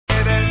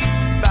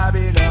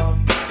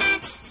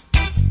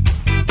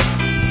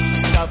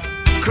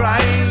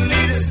Crying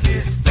little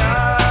sister,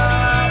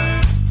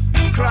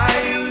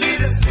 crying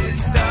little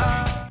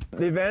sister.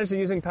 The advantage of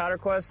using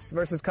PowderQuest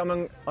versus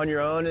coming on your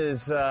own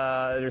is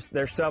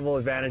there's several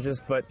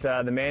advantages, but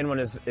the main one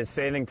is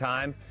saving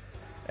time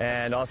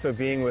and also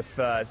being with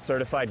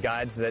certified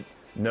guides that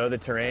know the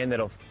terrain,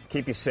 that'll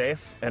keep you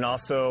safe. And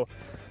also,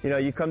 you know,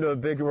 you come to a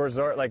big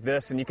resort like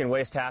this and you can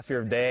waste half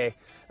your day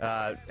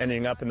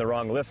ending up in the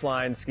wrong lift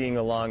line, skiing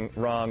along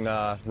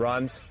wrong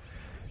runs.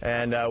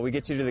 And we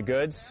get you to the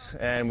goods,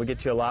 and we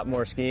get you a lot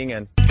more skiing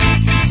in. But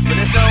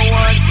there's no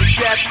one to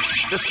get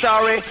the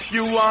story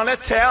you wanna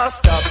tell.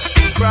 Stop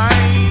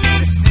crying,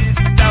 little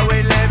sister,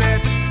 we live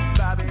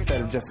it.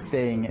 Instead of just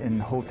staying in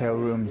hotel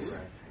rooms,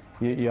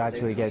 you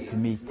actually get to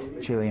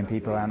meet Chilean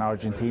people and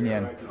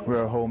Argentinian. We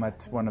were home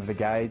at one of the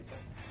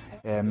guides,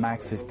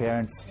 Max's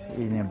parents,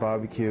 eating a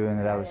barbecue,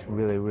 and that was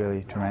really,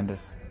 really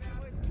tremendous.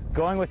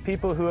 Going with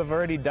people who have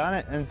already done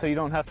it, and so you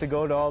don't have to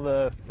go to all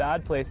the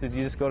bad places,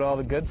 you just go to all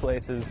the good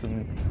places,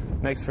 and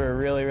makes for a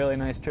really, really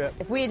nice trip.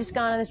 If we had just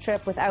gone on this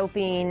trip without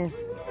being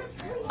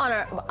on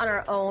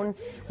our own,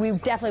 we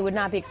definitely would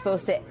not be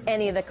exposed to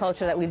any of the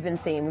culture that we've been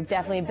seeing. We've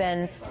definitely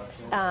been,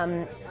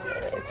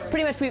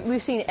 pretty much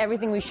we've seen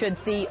everything we should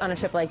see on a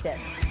trip like this.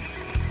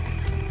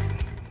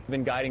 We've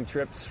been guiding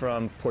trips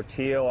from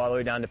Portillo all the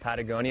way down to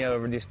Patagonia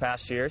over these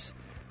past years.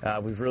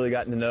 We've really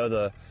gotten to know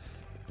the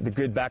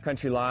good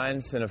backcountry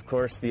lines and, of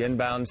course, the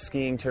inbound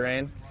skiing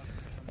terrain.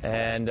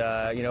 And,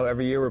 you know,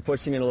 every year we're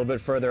pushing it a little bit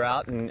further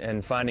out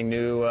and finding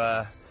new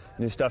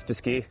stuff to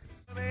ski.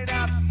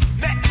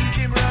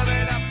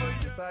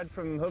 Aside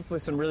from hopefully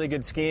some really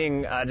good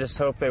skiing, I just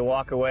hope they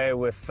walk away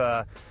with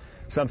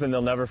something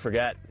they'll never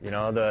forget. You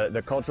know,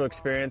 the cultural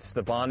experience,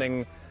 the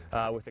bonding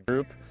with the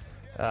group.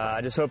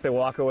 I just hope they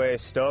walk away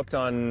stoked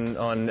on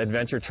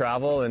adventure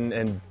travel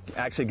and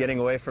actually getting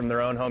away from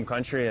their own home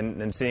country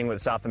and seeing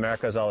what South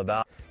America is all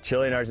about.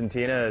 Chile and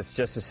Argentina is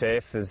just as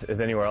safe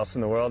as anywhere else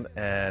in the world,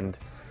 and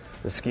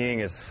the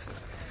skiing is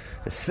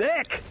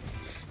sick!